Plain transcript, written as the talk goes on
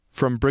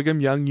from Brigham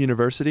Young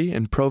University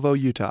in Provo,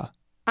 Utah.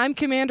 I'm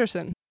Kim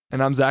Anderson.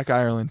 And I'm Zach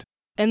Ireland.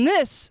 And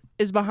this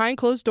is BehYnd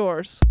Closed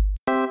Doors.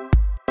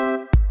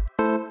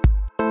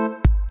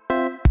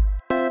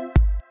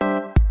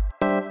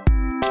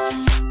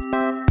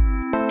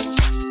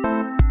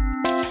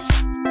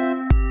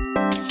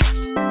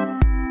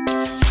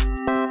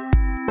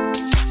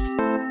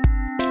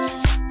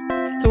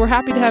 So we're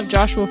happy to have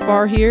Joshua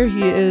Farr here.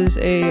 He is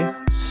a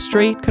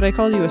straight, could I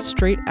call you a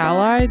straight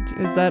ally?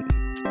 Is that...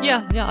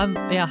 Yeah,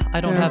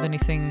 I don't have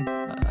anything.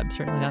 I'm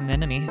certainly not an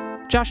enemy.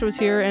 Joshua's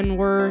here, and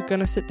we're going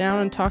to sit down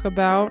and talk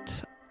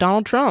about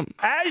Donald Trump.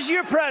 As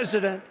your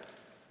president,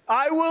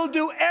 I will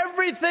do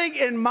everything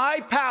in my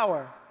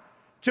power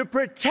to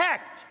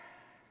protect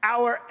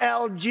our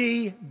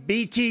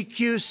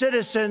LGBTQ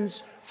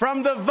citizens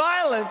from the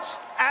violence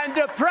and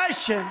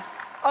oppression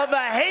of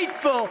a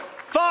hateful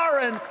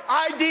foreign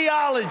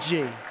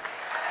ideology.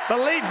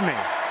 Believe me.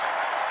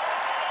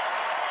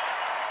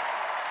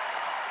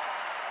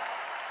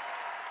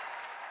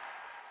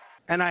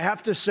 And I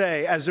have to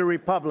say, as a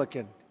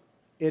Republican,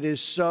 it is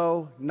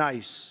so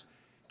nice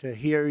to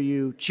hear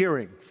you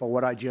cheering for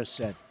what I just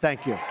said.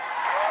 Thank you.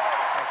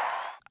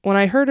 When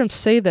I heard him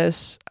say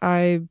this,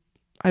 I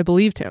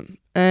believed him.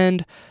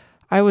 And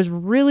I was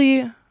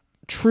really,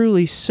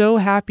 truly so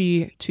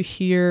happy to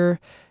hear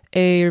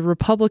a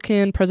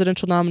Republican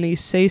presidential nominee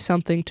say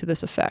something to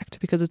this effect,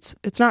 because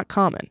it's not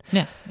common.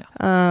 Yeah.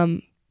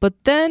 But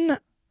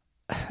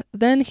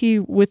then he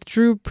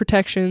withdrew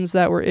protections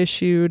that were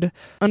issued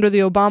under the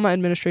Obama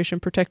administration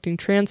protecting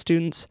trans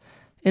students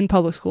in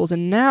public schools.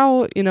 And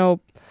now,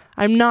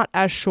 I'm not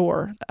as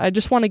sure. I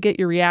just want to get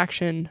your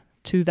reaction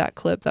to that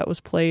clip that was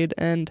played.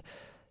 And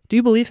do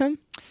you believe him?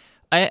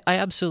 I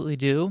absolutely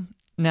do.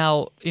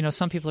 Now,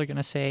 some people are going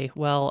to say,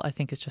 well, I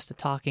think it's just a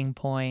talking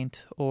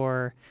point,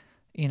 or,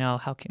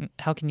 how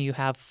can you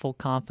have full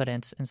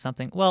confidence in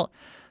something? Well,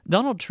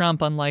 Donald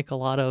Trump, unlike a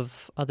lot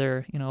of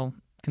other,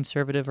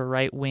 conservative or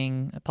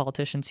right-wing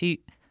politicians,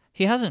 he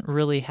hasn't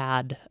really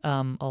had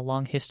a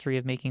long history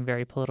of making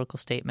very political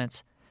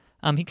statements.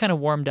 He kind of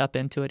warmed up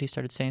into it. He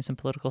started saying some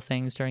political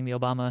things during the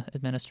Obama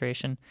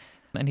administration,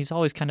 and he's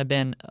always kind of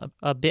been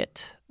a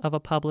bit of a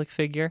public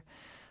figure.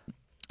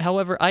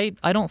 However, I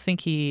don't think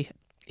he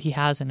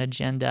has an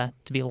agenda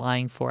to be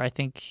lying for. I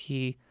think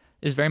he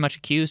is very much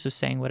accused of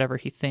saying whatever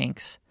he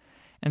thinks.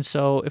 And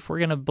so if we're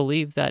going to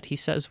believe that he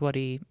says what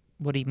he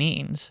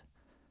means,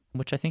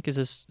 which I think is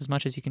as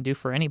much as you can do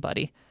for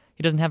anybody,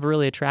 he doesn't have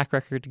really a track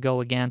record to go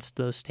against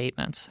those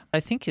statements. I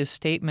think his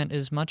statement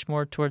is much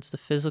more towards the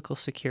physical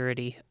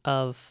security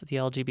of the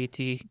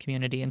LGBT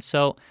community. And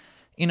so,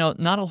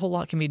 not a whole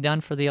lot can be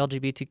done for the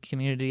LGBT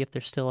community if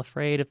they're still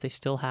afraid, if they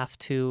still have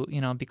to,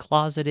 be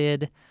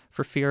closeted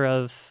for fear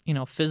of,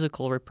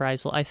 physical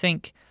reprisal. I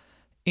think,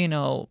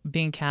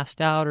 being cast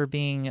out or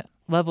being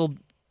leveled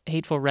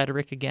hateful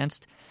rhetoric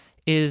against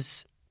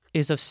is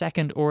of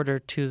second order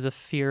to the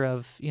fear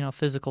of,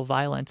 physical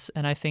violence.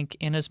 And I think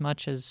in as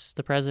much as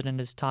the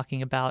president is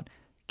talking about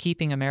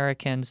keeping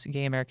Americans,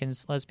 gay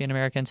Americans, lesbian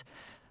Americans,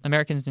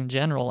 Americans in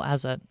general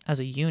as a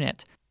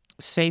unit,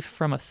 safe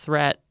from a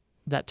threat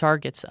that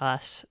targets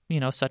us,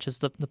 such as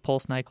the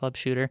Pulse nightclub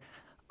shooter,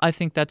 I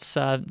think that's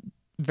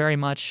very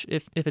much,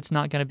 if it's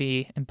not going to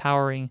be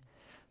empowering,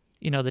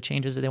 the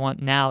changes that they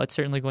want now, it's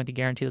certainly going to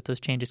guarantee that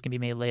those changes can be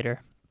made later.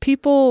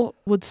 People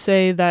would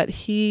say that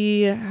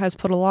he has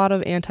put a lot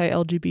of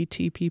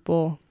anti-LGBT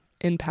people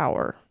in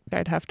power.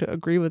 I'd have to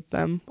agree with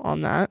them on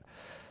that.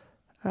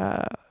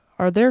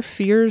 Are their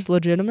fears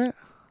legitimate?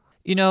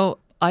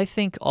 I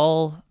think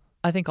all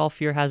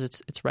fear has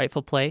its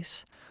rightful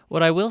place.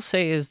 What I will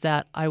say is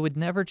that I would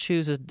never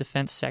choose a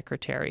defense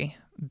secretary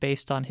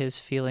based on his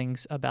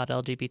feelings about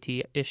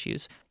LGBT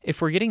issues.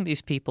 If we're getting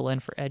these people in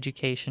for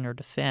education or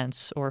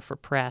defense or for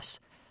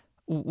press,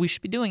 we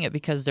should be doing it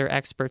because they're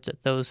experts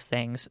at those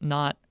things,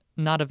 not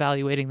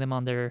evaluating them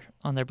on their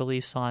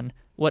beliefs on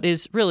what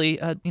is really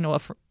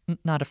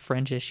not a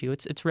fringe issue.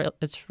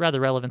 It's rather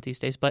relevant these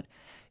days, but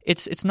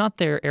it's not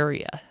their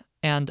area,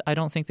 and I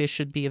don't think they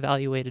should be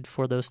evaluated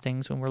for those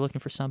things when we're looking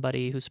for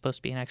somebody who's supposed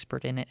to be an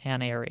expert in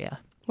an area.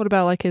 What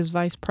about like his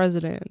vice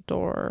president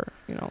or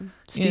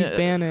Steve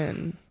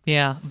Bannon?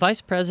 Yeah,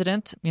 vice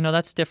president.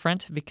 That's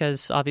different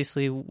because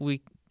obviously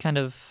we kind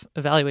of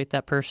evaluate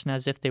that person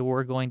as if they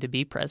were going to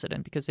be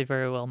president, because they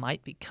very well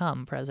might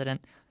become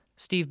president.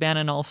 Steve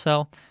Bannon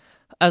also,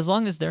 as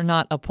long as they're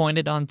not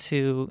appointed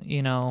onto,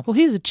 Well,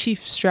 he's a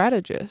chief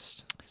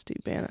strategist,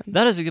 Steve Bannon.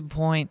 That is a good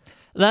point.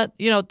 That,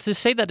 to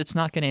say that it's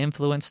not going to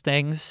influence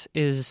things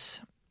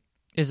is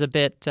a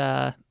bit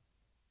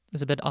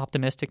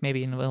optimistic,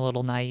 maybe a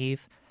little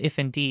naive. If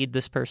indeed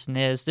this person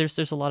is,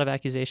 there's a lot of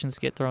accusations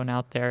that get thrown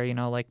out there,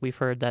 like we've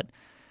heard that,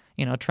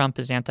 Trump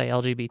is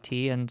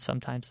anti-LGBT, and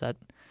sometimes that,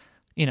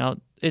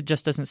 it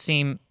just doesn't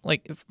seem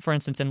like, for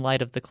instance, in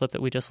light of the clip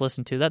that we just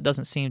listened to, that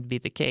doesn't seem to be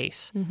the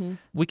case. Mm-hmm.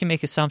 We can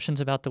make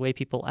assumptions about the way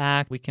people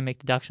act. We can make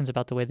deductions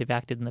about the way they've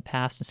acted in the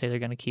past and say they're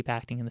going to keep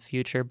acting in the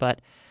future.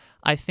 But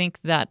I think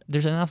that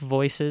there's enough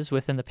voices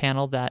within the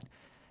panel that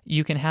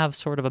you can have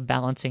sort of a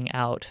balancing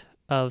out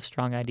of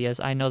strong ideas.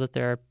 I know that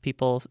there are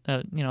people,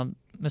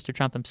 Mr.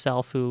 Trump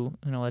himself, who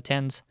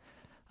attends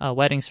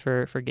weddings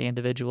for gay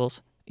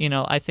individuals.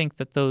 I think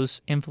that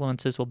those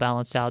influences will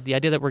balance out. The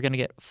idea that we're going to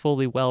get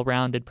fully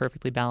well-rounded,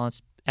 perfectly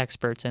balanced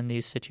experts in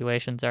these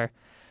situations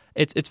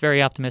it's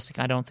very optimistic.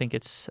 I don't think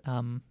it's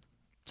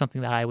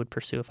something that I would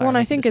pursue if I were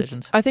making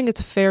decisions. I think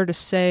it's fair to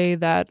say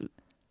that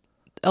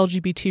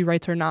LGBT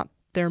rights are not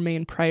their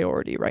main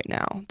priority right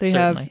now.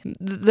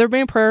 Their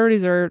main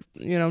priorities are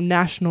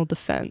national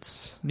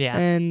defense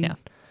and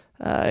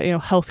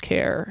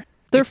healthcare.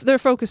 They're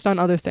focused on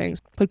other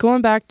things. But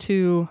going back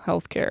to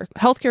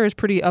healthcare is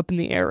pretty up in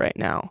the air right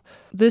now.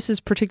 This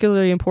is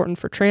particularly important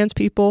for trans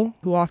people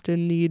who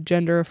often need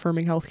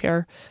gender-affirming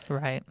healthcare.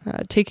 Right.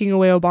 Taking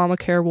away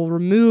Obamacare will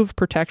remove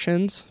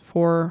protections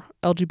for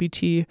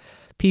LGBT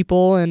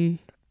people, and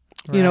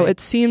it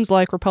seems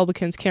like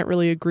Republicans can't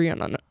really agree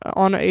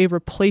on a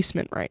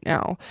replacement right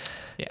now.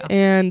 Yeah.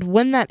 And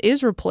when that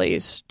is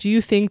replaced, do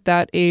you think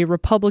that a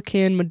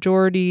Republican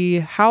majority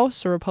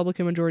House, a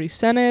Republican majority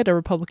Senate, a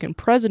Republican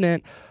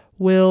president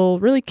will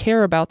really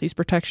care about these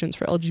protections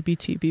for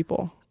LGBT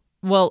people?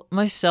 Well,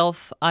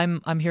 myself,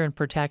 I'm hearing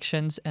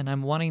protections, and I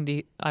want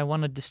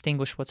to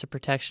distinguish what's a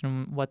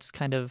protection, what's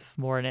kind of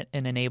more an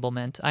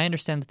enablement. I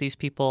understand that these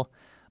people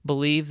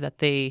believe that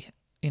they,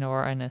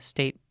 are in a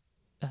state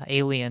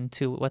alien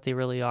to what they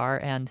really are,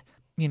 and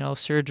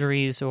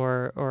surgeries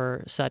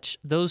or such,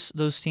 those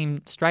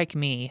strike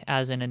me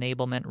as an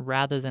enablement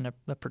rather than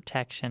a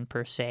protection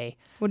per se.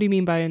 What do you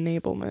mean by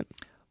enablement?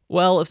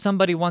 Well, if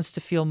somebody wants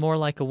to feel more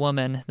like a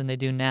woman than they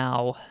do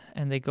now,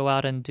 and they go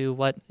out and do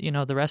what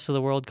the rest of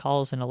the world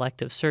calls an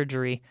elective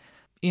surgery,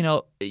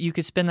 you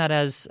could spin that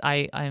as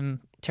I'm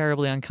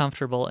terribly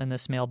uncomfortable in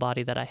this male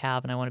body that I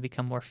have, and I want to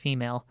become more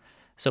female.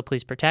 So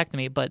please protect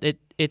me. But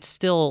it's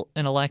still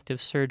an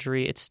elective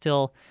surgery. It's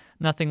still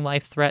nothing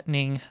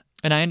life-threatening.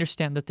 And I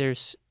understand that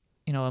there's,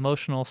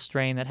 emotional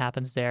strain that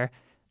happens there.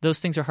 Those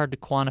things are hard to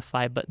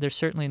quantify, but they're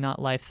certainly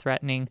not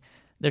life-threatening.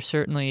 They're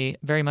certainly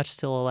very much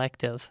still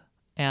elective.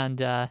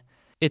 And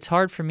it's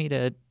hard for me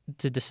to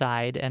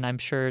decide, and I'm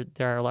sure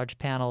there are large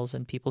panels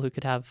and people who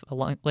could have a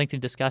lengthy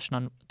discussion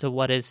on to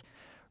what is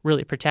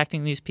really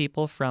protecting these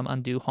people from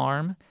undue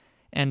harm,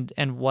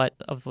 and what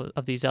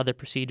of these other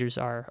procedures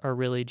are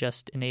really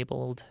just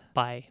enabled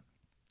by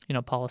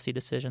policy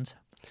decisions.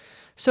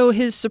 So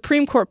his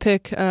Supreme Court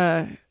pick,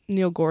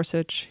 Neil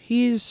Gorsuch,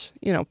 he's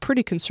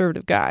pretty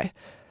conservative guy,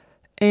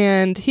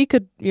 and he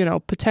could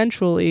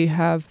potentially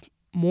have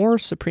more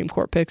Supreme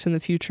Court picks in the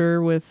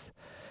future with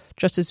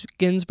Justice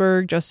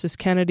Ginsburg, Justice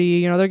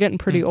Kennedy. They're getting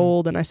pretty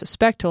old, and I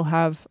suspect he'll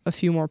have a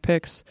few more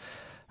picks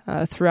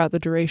throughout the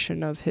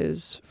duration of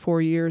his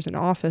 4 years in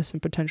office,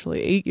 and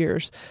potentially 8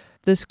 years.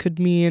 This could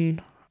mean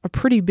a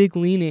pretty big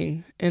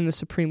leaning in the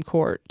Supreme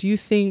Court. Do you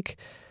think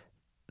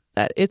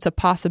that it's a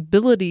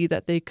possibility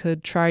that they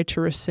could try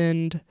to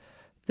rescind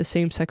the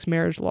same-sex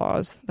marriage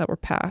laws that were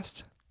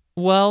passed?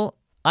 Well,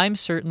 I'm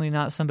certainly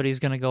not somebody who's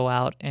going to go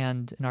out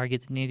and argue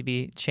that they need to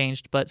be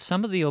changed, but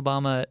some of the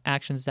Obama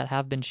actions that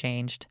have been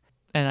changed,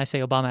 and I say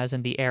Obama as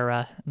in the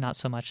era, not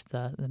so much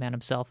the man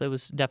himself. It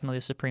was definitely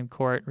the Supreme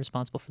Court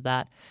responsible for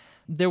that.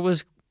 There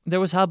was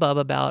hubbub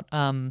about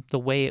the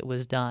way it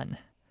was done.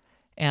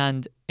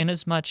 And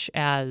inasmuch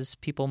as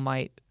people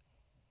in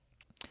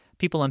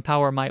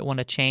power might want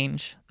to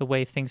change the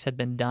way things had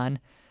been done,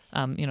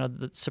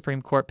 the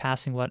Supreme Court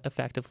passing what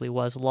effectively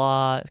was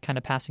law, kind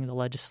of passing the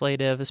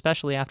legislative,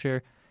 especially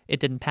after it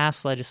didn't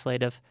pass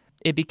legislative,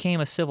 it became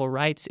a civil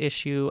rights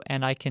issue,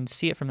 and I can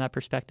see it from that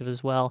perspective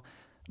as well.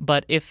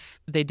 But if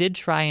they did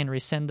try and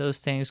rescind those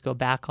things, go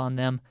back on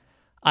them,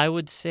 I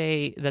would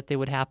say that they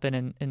would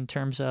happen in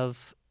terms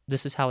of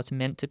this is how it's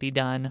meant to be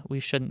done. We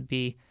shouldn't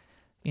be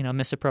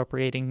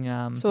misappropriating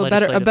so a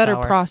legislative better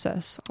power.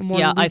 Process. A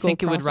more I legal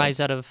think it would process.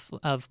 rise out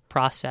of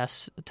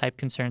process-type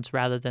concerns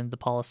rather than the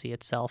policy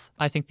itself.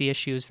 I think the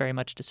issue is very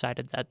much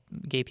decided that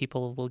gay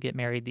people will get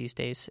married these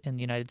days in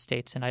the United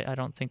States, and I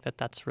don't think that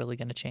that's really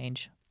going to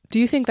change. Do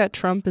you think that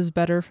Trump is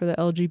better for the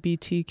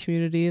LGBT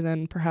community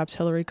than perhaps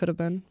Hillary could have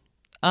been?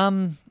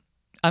 I'm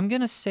going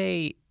to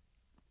say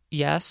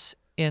yes,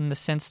 in the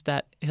sense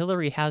that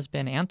Hillary has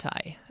been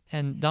anti,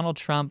 and Donald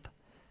Trump,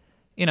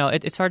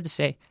 it's hard to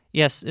say,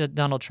 yes,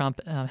 Donald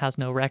Trump has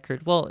no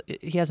record. Well,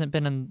 he hasn't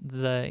been in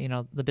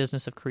the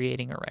business of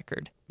creating a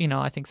record.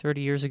 I think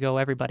 30 years ago,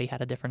 everybody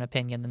had a different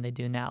opinion than they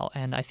do now,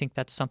 and I think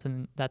that's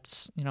something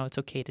that's, it's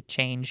okay to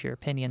change your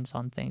opinions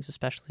on things,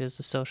 especially as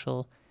the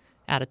social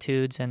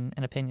attitudes and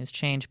opinions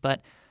change.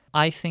 But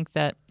I think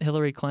that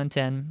Hillary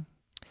Clinton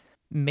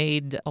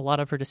made a lot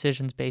of her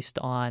decisions based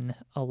on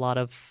a lot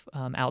of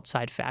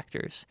outside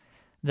factors,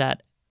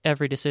 that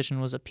every decision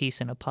was a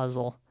piece in a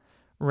puzzle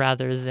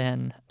rather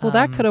than... Well,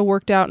 that could have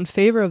worked out in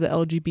favor of the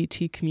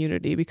LGBT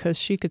community, because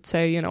she could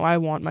say, I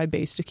want my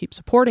base to keep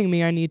supporting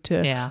me. I need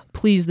to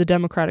please the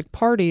Democratic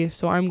Party,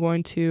 so I'm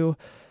going to,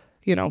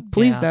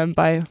 please them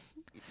by,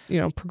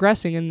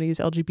 progressing in these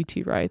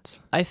LGBT rights.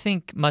 I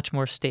think much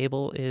more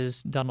stable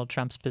is Donald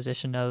Trump's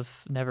position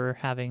of never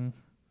having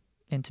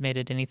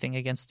intimated anything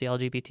against the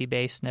LGBT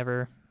base,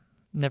 never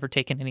never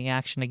taken any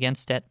action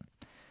against it.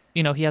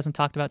 He hasn't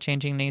talked about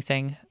changing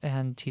anything,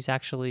 and he's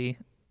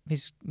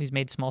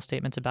made small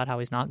statements about how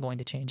he's not going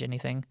to change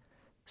anything.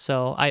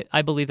 So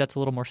I believe that's a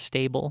little more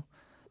stable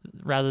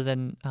rather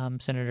than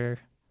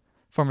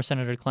former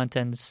Senator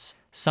Clinton's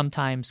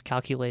sometimes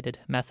calculated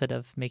method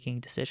of making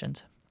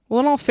decisions. Well,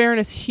 in all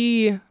fairness,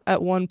 he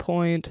at one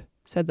point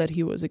said that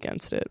he was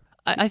against it.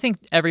 I think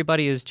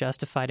everybody is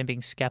justified in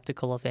being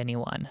skeptical of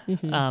anyone,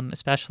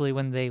 especially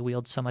when they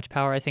wield so much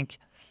power. I think,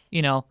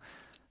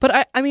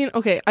 But I mean,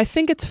 okay, I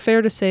think it's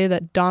fair to say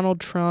that Donald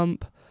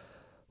Trump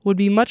would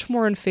be much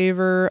more in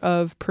favor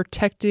of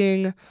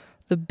protecting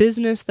the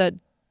business that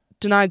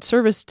denied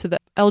service to the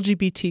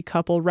LGBT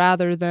couple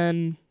rather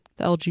than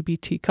the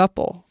LGBT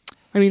couple.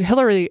 I mean,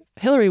 Hillary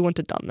wouldn't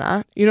have done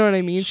that. You know what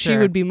I mean? Sure. She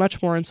would be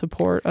much more in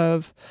support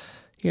of,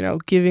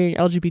 giving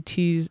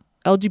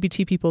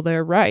LGBT people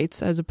their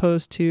rights, as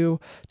opposed to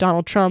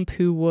Donald Trump,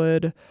 who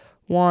would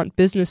want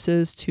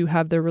businesses to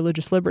have their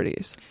religious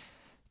liberties.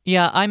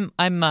 Yeah, I'm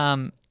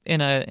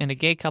in a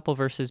gay couple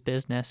versus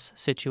business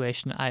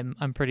situation.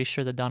 I'm pretty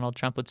sure that Donald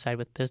Trump would side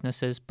with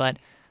businesses, but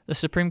the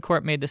Supreme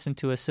Court made this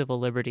into a civil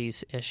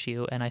liberties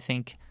issue, and I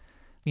think,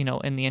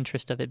 in the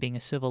interest of it being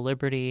a civil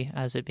liberty,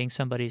 as it being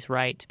somebody's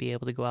right to be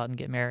able to go out and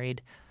get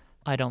married,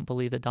 I don't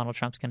believe that Donald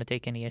Trump's going to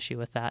take any issue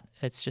with that.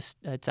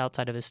 It's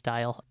outside of his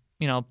style.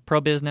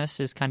 Pro-business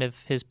is kind of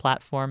his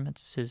platform.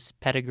 It's his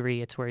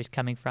pedigree. It's where he's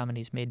coming from, and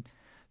he's made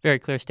very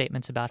clear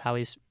statements about how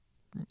he's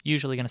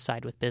usually going to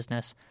side with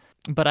business.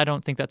 But I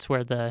don't think that's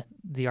where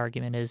the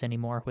argument is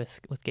anymore with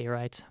gay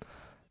rights.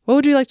 What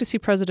would you like to see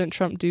President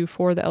Trump do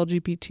for the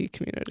LGBT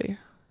community?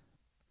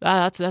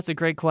 That's a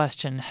great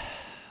question.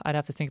 I'd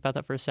have to think about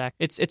that for a sec.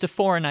 It's a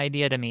foreign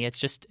idea to me. It's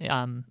just,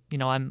 I'm...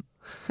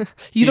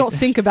 You don't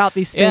think about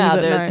these things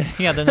at night.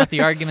 Yeah, they're not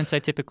the arguments I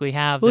typically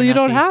have. Well, you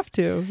don't have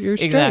to. You're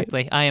straight.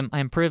 Exactly.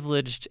 I'm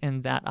privileged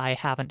in that I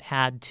haven't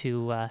had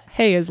to...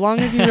 Hey, as long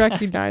as you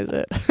recognize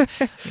it.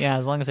 Yeah,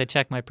 as long as I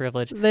check my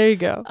privilege. There you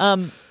go.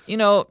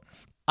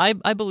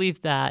 I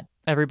believe that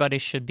everybody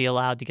should be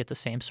allowed to get the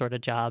same sort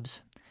of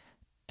jobs.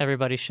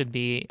 Everybody should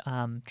be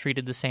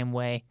treated the same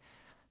way.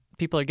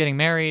 People are getting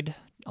married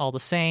all the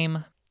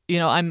same.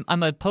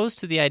 I'm opposed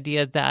to the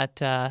idea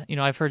that,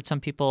 I've heard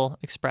some people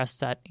express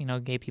that,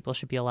 gay people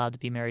should be allowed to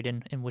be married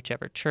in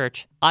whichever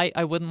church.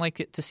 I wouldn't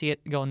like to see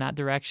it go in that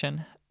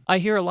direction. I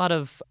hear a lot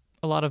of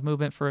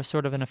movement for a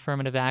sort of an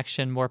affirmative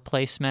action, more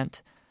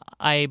placement.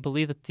 I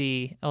believe that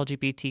the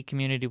LGBT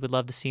community would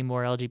love to see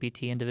more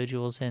LGBT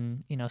individuals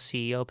in,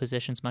 CEO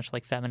positions, much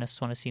like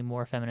feminists want to see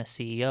more feminist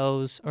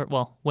CEOs,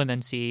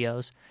 women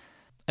CEOs.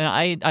 And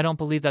I don't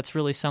believe that's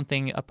really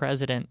something a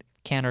president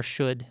can or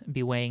should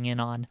be weighing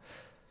in on.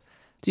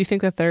 Do you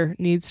think that there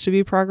needs to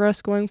be progress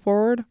going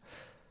forward?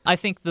 I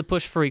think the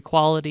push for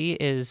equality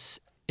is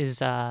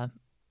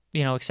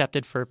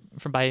accepted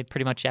by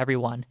pretty much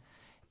everyone.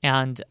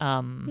 And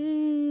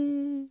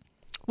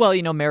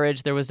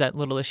marriage, there was that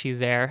little issue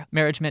there.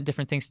 Marriage meant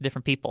different things to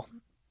different people.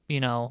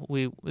 I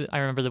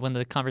remember that when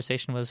the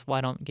conversation was,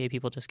 why don't gay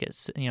people just get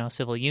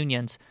civil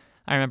unions?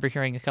 I remember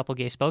hearing a couple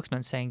gay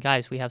spokesmen saying,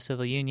 guys, we have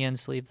civil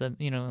unions, leave the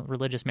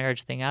religious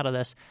marriage thing out of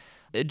this.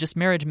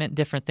 Marriage meant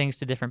different things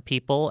to different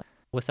people.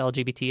 With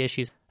LGBT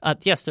issues,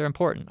 yes, they're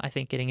important. I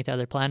think getting into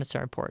other planets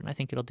are important. I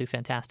think it'll do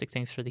fantastic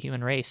things for the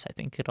human race. I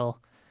think it'll,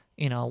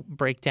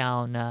 break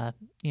down,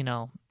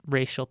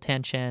 racial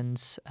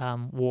tensions,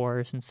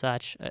 wars and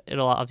such.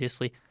 It'll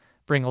obviously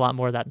bring a lot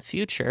more of that in the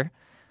future,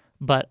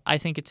 but I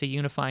think it's a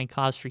unifying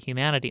cause for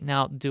humanity.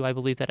 Now, do I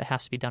believe that it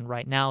has to be done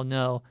right now?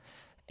 No.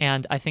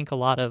 And I think a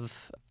lot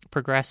of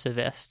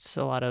progressivists,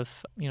 a lot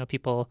of,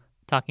 people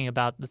talking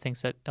about the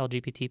things that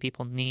LGBT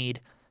people need,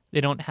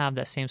 they don't have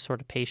that same sort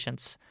of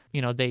patience.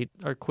 They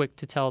are quick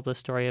to tell the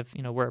story of,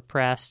 we're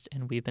oppressed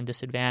and we've been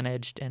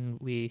disadvantaged and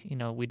we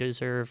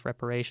deserve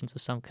reparations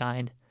of some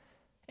kind.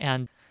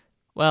 And,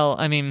 well,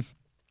 I mean,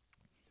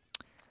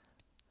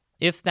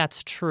 if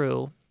that's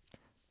true,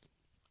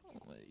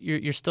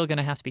 you're still going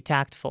to have to be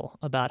tactful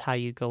about how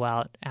you go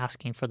out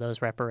asking for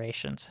those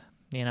reparations.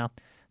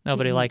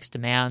 Nobody likes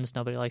demands.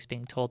 Nobody likes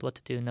being told what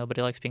to do.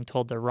 Nobody likes being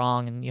told they're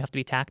wrong. And you have to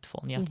be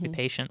tactful and you have to be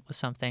patient with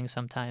some things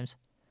sometimes.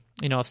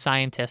 Of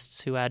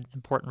scientists who had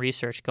important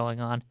research going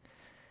on,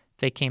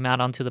 they came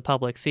out onto the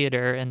public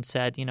theater and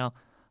said,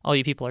 all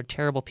you people are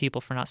terrible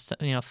people for not,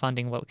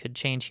 funding what could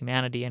change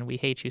humanity, and we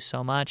hate you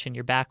so much, and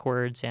you're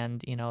backwards,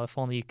 and, if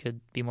only you could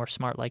be more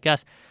smart like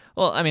us.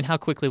 Well, I mean, how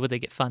quickly would they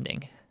get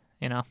funding,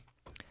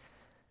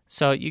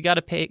 So you got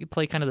to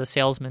play kind of the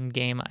salesman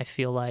game, I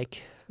feel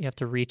like. You have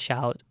to reach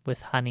out with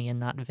honey and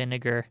not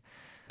vinegar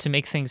to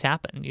make things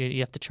happen.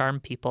 You have to charm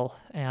people,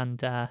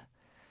 and,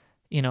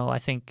 I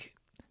think...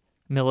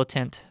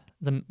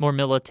 the more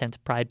militant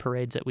pride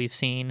parades that we've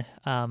seen,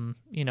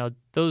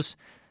 those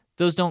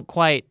don't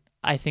quite,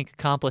 I think,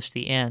 accomplish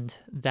the end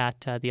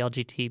that the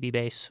LGBT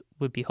base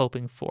would be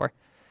hoping for.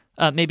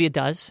 Maybe it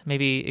does.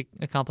 Maybe it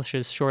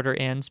accomplishes shorter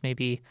ends.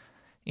 Maybe,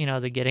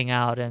 the getting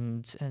out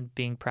and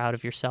being proud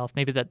of yourself.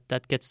 Maybe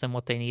that gets them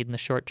what they need in the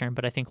short term.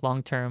 But I think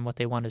long term, what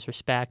they want is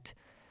respect.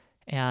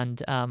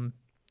 And,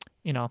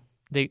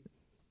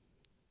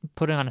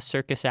 putting on a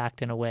circus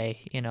act in a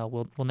way,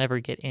 we'll never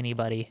get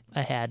anybody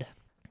ahead.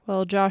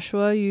 Well,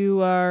 Joshua,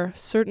 you are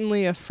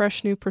certainly a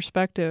fresh new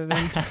perspective,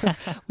 and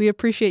we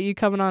appreciate you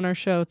coming on our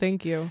show.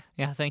 Thank you.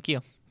 Yeah, thank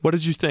you. What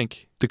did you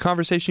think? The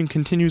conversation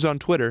continues on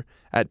Twitter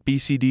at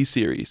BCD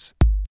Series.